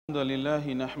الحمد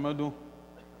لله نحمده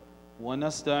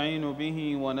ونستعين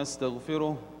به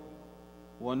ونستغفره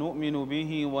ونؤمن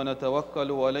به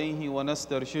ونتوكل عليه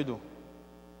ونسترشده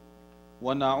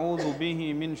ونعوذ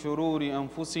به من شرور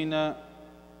أنفسنا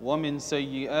ومن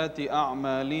سيئات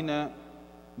أعمالنا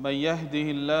من يهده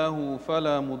الله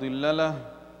فلا مضل له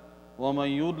ومن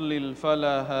يضلل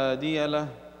فلا هادي له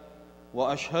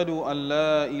وأشهد أن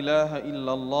لا إله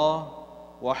إلا الله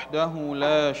وحده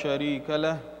لا شريك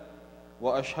له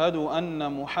وأشهد أن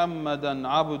محمدًا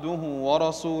عبده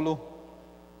ورسوله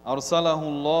أرسله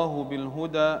الله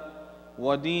بالهدى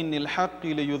ودين الحق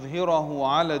ليظهره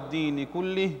على الدين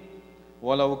كله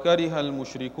ولو كره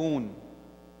المشركون.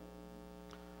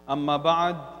 أما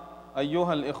بعد،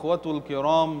 أيها الإخوة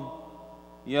الكرام،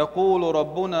 يقول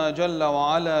ربنا جل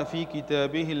وعلا في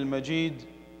كتابه المجيد: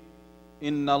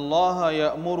 إن الله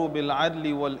يأمر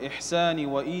بالعدل والإحسان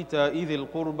وإيتاء ذي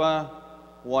القربى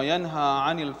وينهى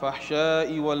عن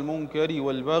الفحشاء والمنكر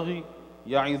والبغي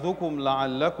يعظكم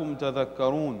لعلكم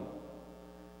تذكرون.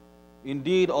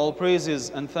 Indeed, all praises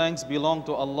and thanks belong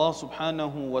to Allah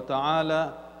subhanahu wa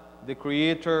ta'ala, the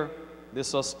creator, the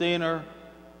sustainer,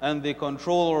 and the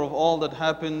controller of all that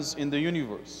happens in the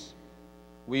universe.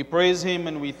 We praise Him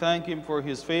and we thank Him for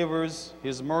His favors,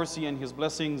 His mercy and His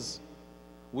blessings.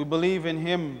 We believe in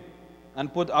Him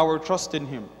and put our trust in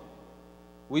Him.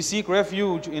 We seek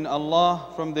refuge in Allah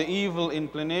from the evil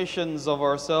inclinations of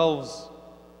ourselves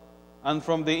and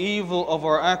from the evil of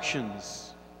our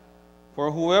actions.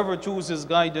 For whoever chooses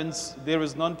guidance, there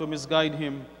is none to misguide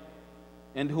him,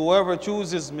 and whoever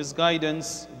chooses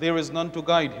misguidance, there is none to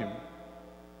guide him.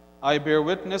 I bear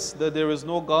witness that there is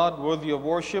no God worthy of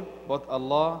worship but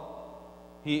Allah.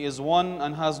 He is one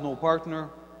and has no partner.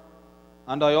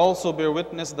 And I also bear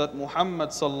witness that Muhammad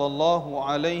sallallahu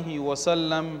alayhi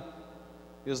wasallam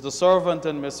is the servant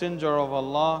and messenger of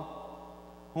Allah,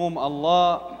 whom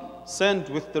Allah sent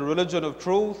with the religion of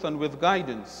truth and with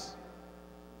guidance,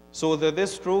 so that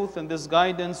this truth and this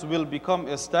guidance will become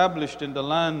established in the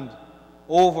land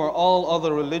over all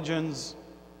other religions,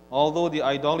 although the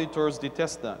idolaters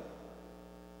detest that.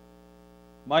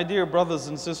 My dear brothers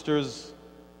and sisters,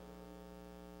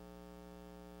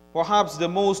 perhaps the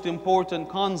most important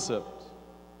concept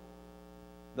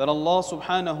that Allah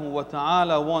subhanahu wa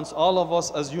ta'ala wants all of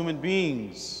us as human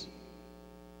beings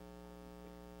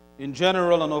in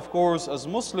general, and of course as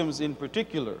Muslims in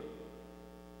particular,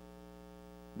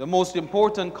 the most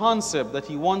important concept that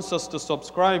He wants us to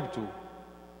subscribe to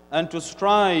and to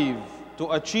strive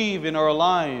to achieve in our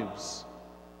lives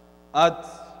at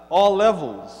all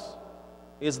levels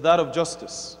is that of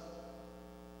justice.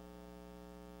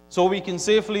 So we can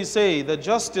safely say that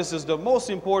justice is the most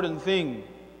important thing,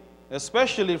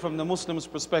 especially from the Muslim's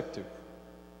perspective.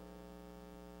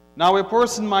 Now a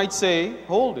person might say,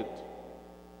 hold it.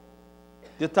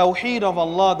 The tawheed of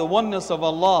Allah, the oneness of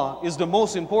Allah, is the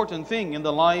most important thing in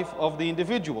the life of the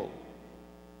individual.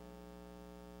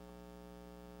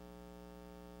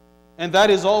 And that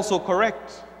is also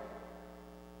correct.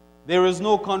 There is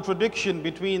no contradiction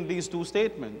between these two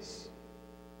statements.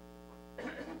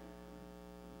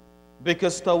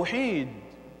 Because tawheed,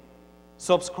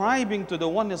 subscribing to the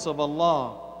oneness of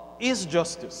Allah, is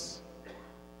justice.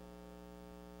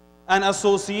 And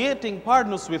associating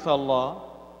partners with Allah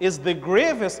is the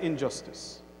gravest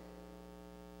injustice.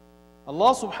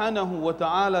 Allah subhanahu wa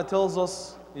ta'ala tells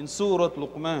us in Surah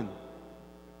Luqman,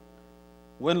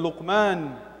 when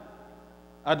Luqman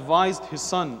advised his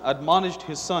son, admonished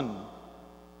his son,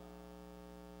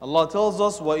 Allah tells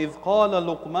us, وَإِذْ قَالَ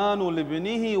لُقْمَانُ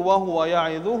لِابْنِهِ وَهُوَ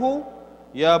يَعِظُهُ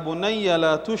يَا بُنَيَّ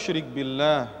لَا تُشْرِكْ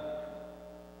بِاللَّهِ.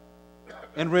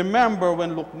 And remember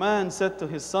when Luqman said to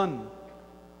his son,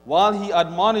 while he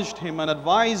admonished him and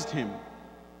advised him,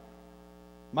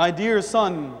 my dear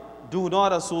son, do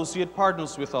not associate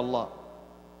partners with Allah.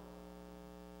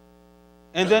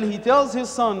 And then he tells his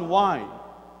son why.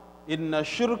 إِنَّ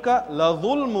الشِّرْكَ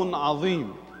لَظُلْمٌ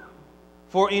عَظِيمٌ.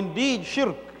 For indeed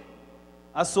shirk,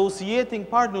 associating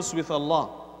partners with Allah,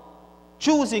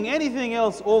 choosing anything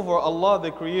else over Allah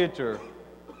the Creator,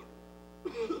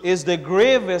 is the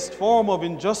gravest form of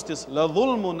injustice.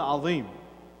 لَظُلْمٌ عَظِيمٌ.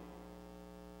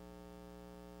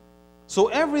 So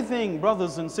everything,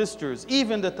 brothers and sisters,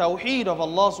 even the tawheed of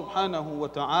Allah subhanahu wa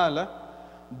ta'ala,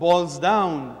 boils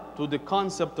down to the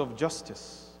concept of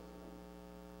justice.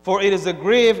 For it is a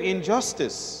grave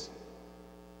injustice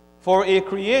for a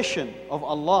creation of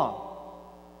Allah,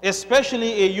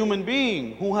 especially a human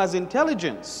being who has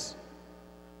intelligence,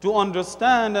 to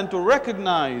understand and to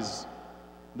recognize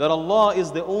that Allah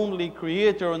is the only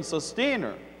creator and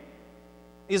sustainer,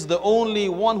 is the only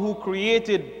one who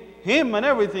created him and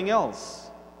everything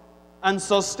else. and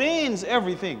sustains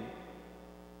everything.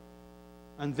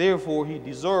 And therefore he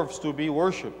deserves to be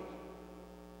worshipped.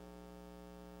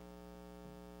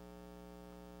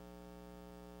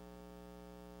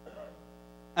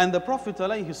 And the Prophet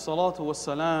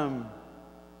ﷺ,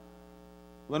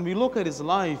 when we look at his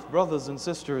life, brothers and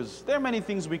sisters, there are many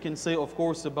things we can say, of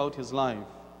course, about his life.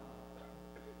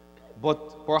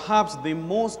 But perhaps the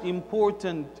most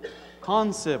important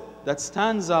concept that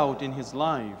stands out in his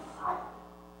life,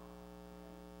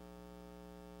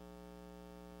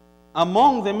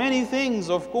 among the many things,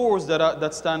 of course,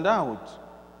 that stand out,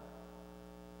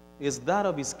 is that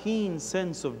of his keen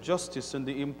sense of justice and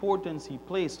the importance he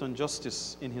placed on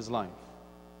justice in his life,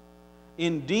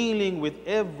 in dealing with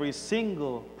every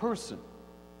single person.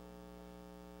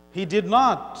 He did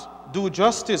not do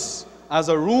justice as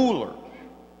a ruler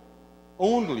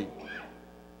only.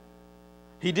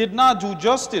 He did not do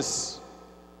justice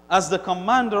as the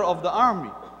commander of the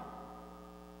army.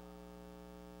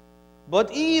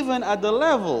 But even at the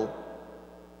level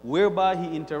whereby he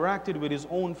interacted with his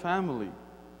own family,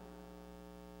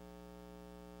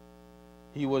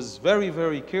 he was very,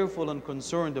 very careful and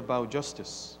concerned about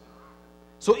justice.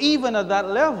 So even at that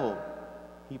level,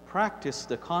 he practiced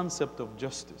the concept of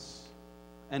justice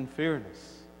and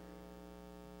fairness.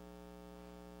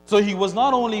 So he was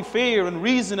not only fair and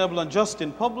reasonable and just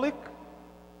in public,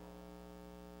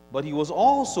 but he was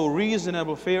also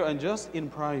reasonable, fair, and just in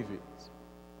private.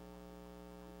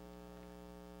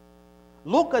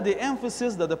 Look at the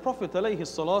emphasis that the Prophet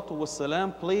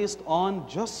ﷺ placed on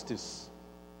justice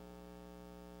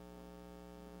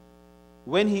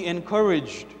when he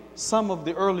encouraged some of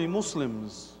the early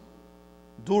Muslims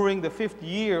during the 5th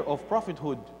year of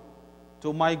prophethood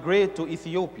to migrate to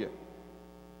Ethiopia.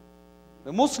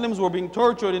 The Muslims were being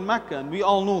tortured in Mecca, and we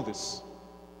all know this.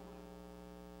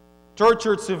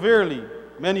 Tortured severely,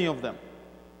 many of them.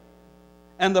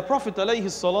 And the Prophet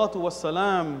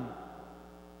ﷺ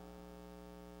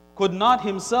could not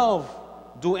himself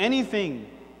do anything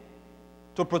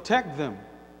to protect them.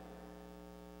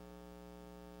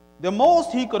 The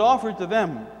most he could offer to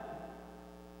them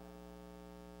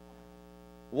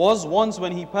was once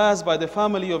when he passed by the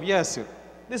family of Yasir.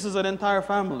 This is an entire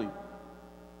family.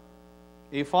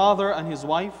 A father and his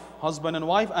wife, husband and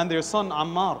wife, and their son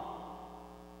Ammar.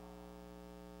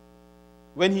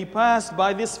 When he passed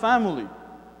by this family,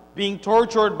 being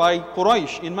tortured by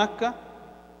Quraysh in Mecca,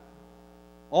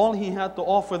 all he had to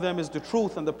offer them is the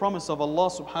truth and the promise of Allah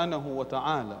subhanahu wa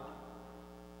ta'ala.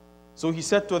 So he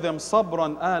said to them,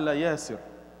 Sabran ala Yasir,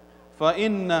 fa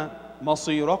inna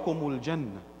masirakumul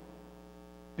jannah.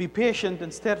 Be patient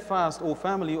and steadfast, O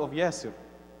family of Yasir,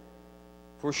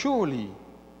 for surely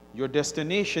your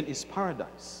destination is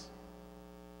paradise.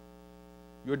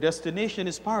 Your destination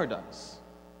is paradise.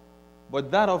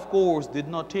 But that, of course, did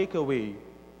not take away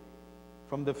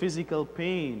from the physical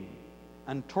pain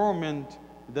and torment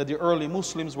that the early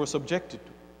Muslims were subjected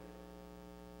to.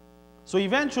 So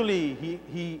eventually,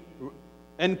 he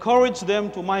encouraged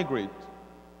them to migrate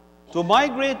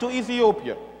to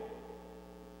Ethiopia,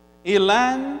 a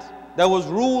land that was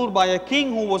ruled by a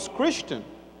king who was Christian.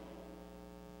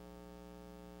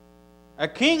 A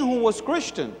king who was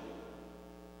Christian.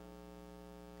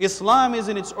 Islam is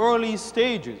in its early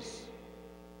stages,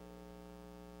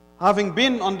 having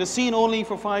been on the scene only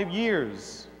for 5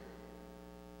 years.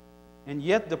 And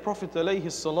yet the Prophet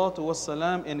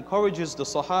ﷺ encourages the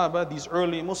Sahaba, these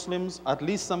early Muslims, at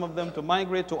least some of them, to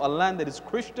migrate to a land that is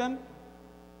Christian.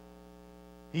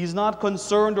 He's not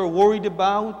concerned or worried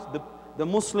about the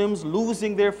Muslims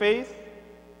losing their faith.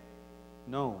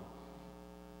 No.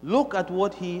 Look at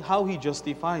how he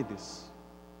justified this.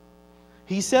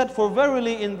 He said, for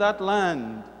verily in that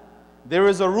land there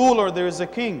is a ruler, there is a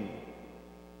king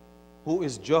who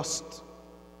is just,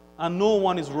 and no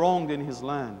one is wronged in his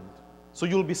land. So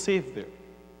you'll be safe there.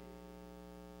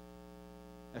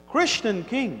 A Christian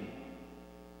king,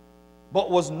 but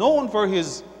was known for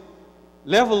his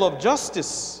level of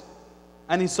justice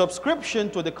and his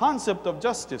subscription to the concept of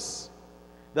justice,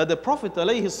 that the Prophet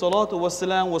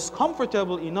ﷺ was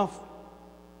comfortable enough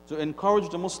to encourage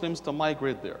the Muslims to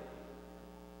migrate there.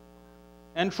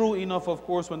 And true enough, of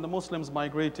course, when the Muslims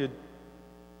migrated,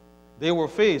 they were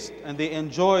faced and they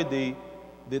enjoyed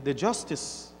the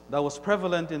justice that was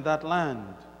prevalent in that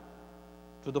land,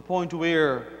 to the point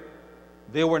where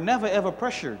they were never ever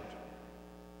pressured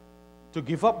to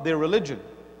give up their religion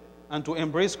and to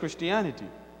embrace Christianity.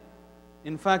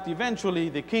 In fact, eventually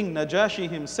the king Najashi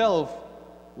himself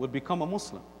would become a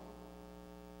Muslim.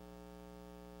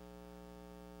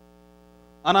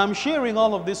 And I'm sharing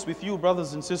all of this with you,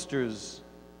 brothers and sisters,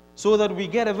 so that we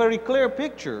get a very clear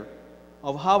picture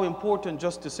of how important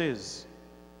justice is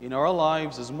in our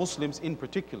lives as Muslims in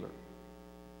particular.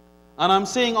 And I'm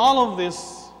saying all of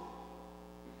this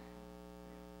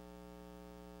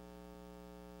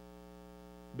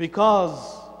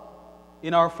because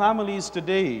in our families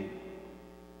today,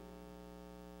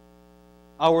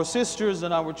 our sisters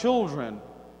and our children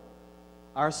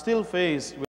are still faced with